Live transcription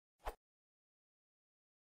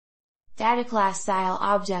Data class style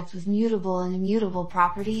object with mutable and immutable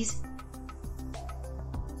properties.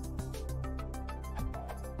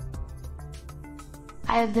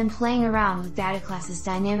 I have been playing around with data classes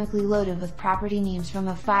dynamically loaded with property names from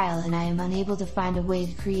a file, and I am unable to find a way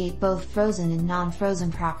to create both frozen and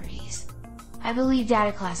non-frozen properties. I believe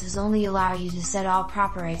data classes only allow you to set all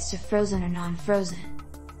properties to frozen or non-frozen.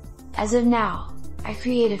 As of now, I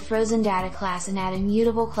create a frozen data class and add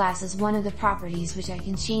immutable class as one of the properties, which I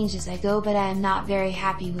can change as I go, but I am not very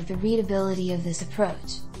happy with the readability of this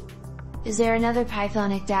approach. Is there another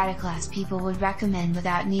Pythonic data class people would recommend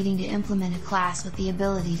without needing to implement a class with the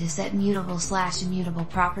ability to set mutable/immutable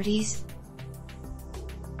properties?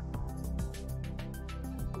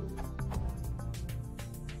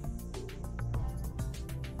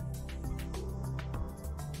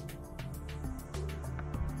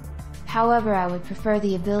 However, I would prefer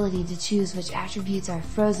the ability to choose which attributes are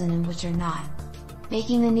frozen and which are not,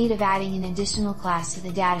 making the need of adding an additional class to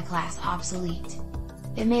the data class obsolete.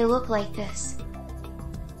 It may look like this.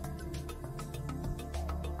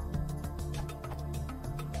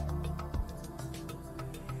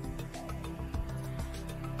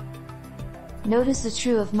 Notice the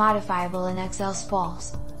true if modifiable and x else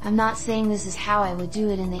false. I'm not saying this is how I would do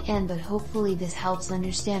it in the end, but hopefully this helps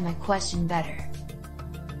understand my question better.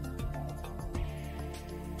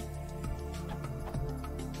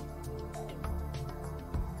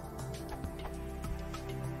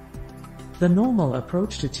 The normal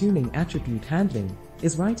approach to tuning attribute handling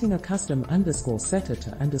is writing a custom _setter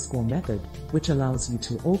to method, which allows you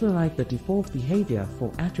to override the default behavior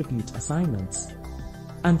for attribute assignments.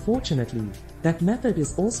 Unfortunately, that method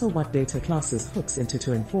is also what Dataclass hooks into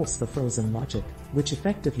to enforce the frozen logic, which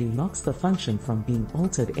effectively locks the function from being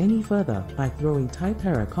altered any further by throwing type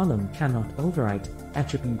error column cannot overwrite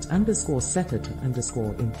attribute _setter to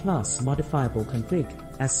in class modifiable config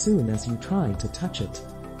as soon as you try to touch it.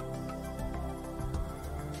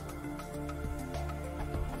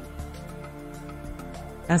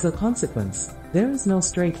 As a consequence, there is no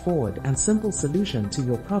straightforward and simple solution to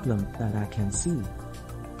your problem that I can see.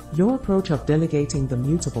 Your approach of delegating the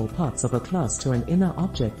mutable parts of a class to an inner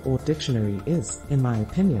object or dictionary is, in my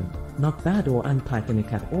opinion, not bad or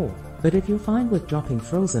unPythonic at all, but if you're fine with dropping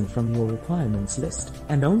frozen from your requirements list,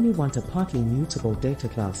 and only want a partly mutable data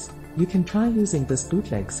class, you can try using this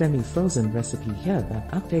bootleg semi-frozen recipe here that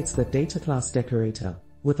updates the data class decorator,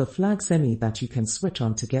 with a flag semi that you can switch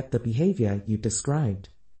on to get the behavior you described.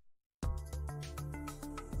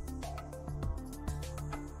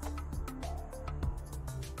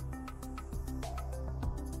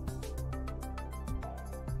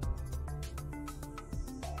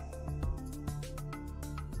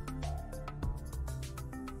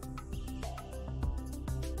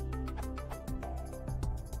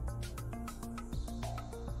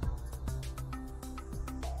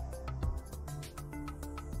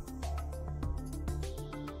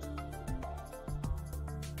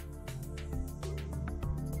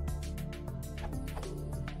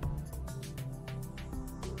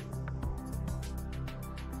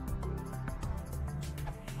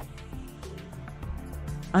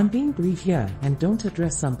 I'm being brief here and don't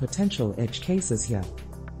address some potential edge cases here.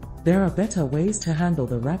 There are better ways to handle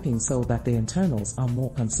the wrapping so that the internals are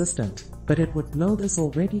more consistent, but it would blow this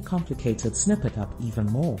already complicated snippet up even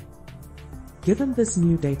more. Given this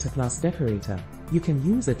new data class decorator, you can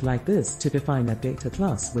use it like this to define a data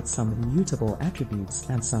class with some immutable attributes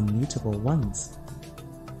and some mutable ones.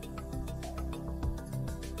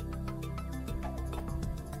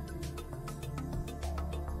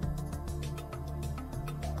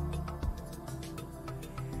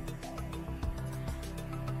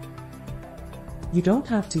 You don't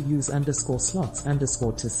have to use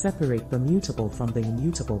 _slots to separate the mutable from the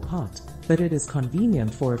immutable part, but it is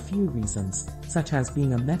convenient for a few reasons, such as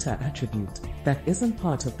being a meta attribute that isn't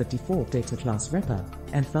part of the default data class wrapper,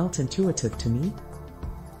 and felt intuitive to me.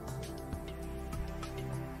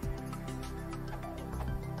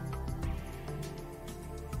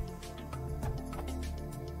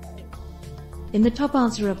 In the top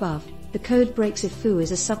answer above, the code breaks if foo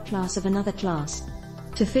is a subclass of another class.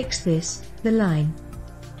 To fix this, the line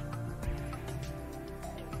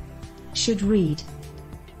should read.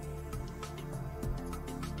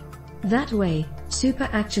 That way, super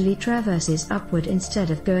actually traverses upward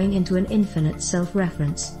instead of going into an infinite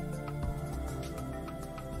self-reference.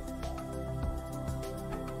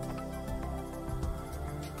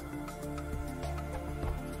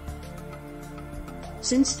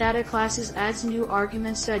 Since Dataclasses adds new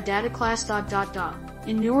arguments to a Dataclass ...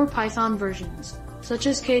 in newer Python versions, such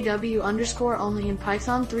as kw_only in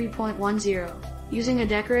Python 3.10, Using a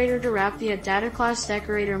decorator to wrap the DataClass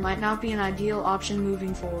decorator might not be an ideal option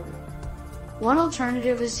moving forward. One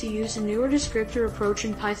alternative is to use a newer descriptor approach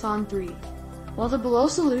in Python 3. While the below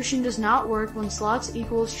solution does not work when slots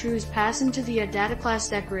equals true is passed into the DataClass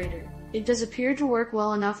decorator, it does appear to work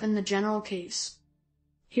well enough in the general case.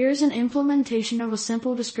 Here's an implementation of a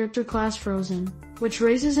simple descriptor class frozen, which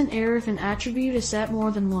raises an error if an attribute is set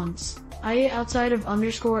more than once, i.e. outside of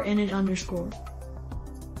underscore init underscore.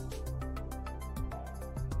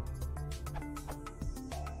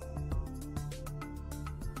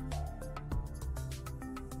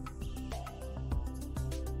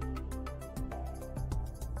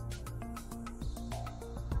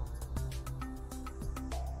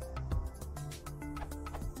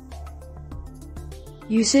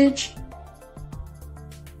 Usage.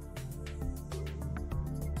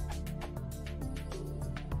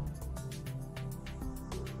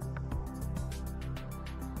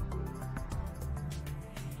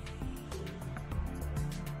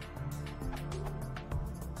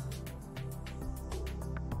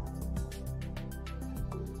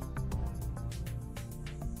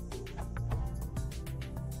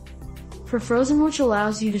 For frozen, which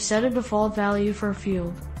allows you to set a default value for a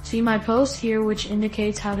field. See my post here which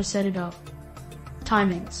indicates how to set it up.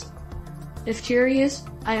 Timings. If curious,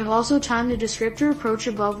 I have also timed the descriptor approach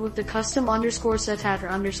above with the custom underscore settator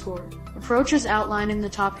underscore approach as outlined in the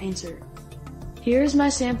top answer. Here is my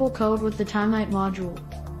sample code with the timeout module.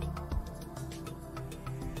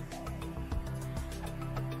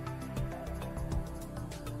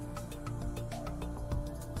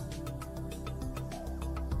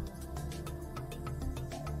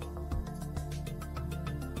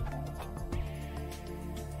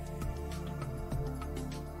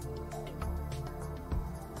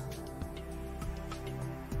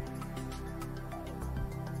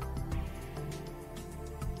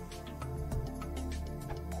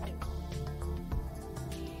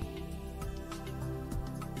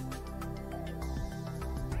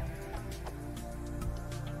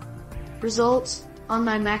 Results on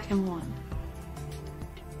my Mac M1.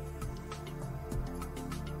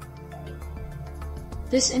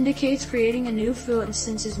 This indicates creating a new field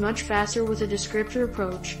instance is much faster with a descriptor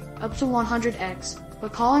approach, up to 100x,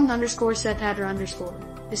 but calling underscore settator underscore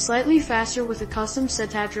is slightly faster with a custom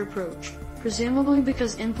settator approach, presumably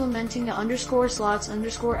because implementing the underscore slots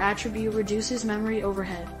underscore attribute reduces memory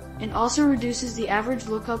overhead, and also reduces the average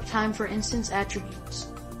lookup time for instance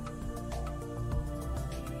attributes.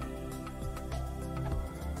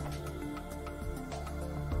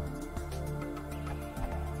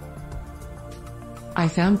 I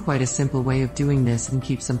found quite a simple way of doing this and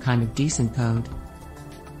keep some kind of decent code.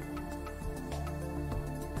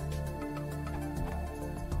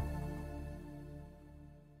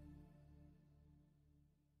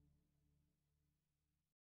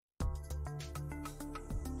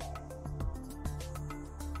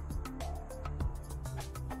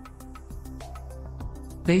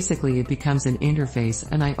 Basically it becomes an interface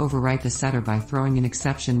and I overwrite the setter by throwing an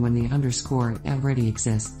exception when the underscore already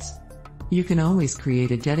exists. You can always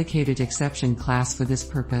create a dedicated exception class for this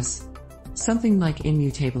purpose. Something like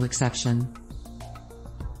immutable exception.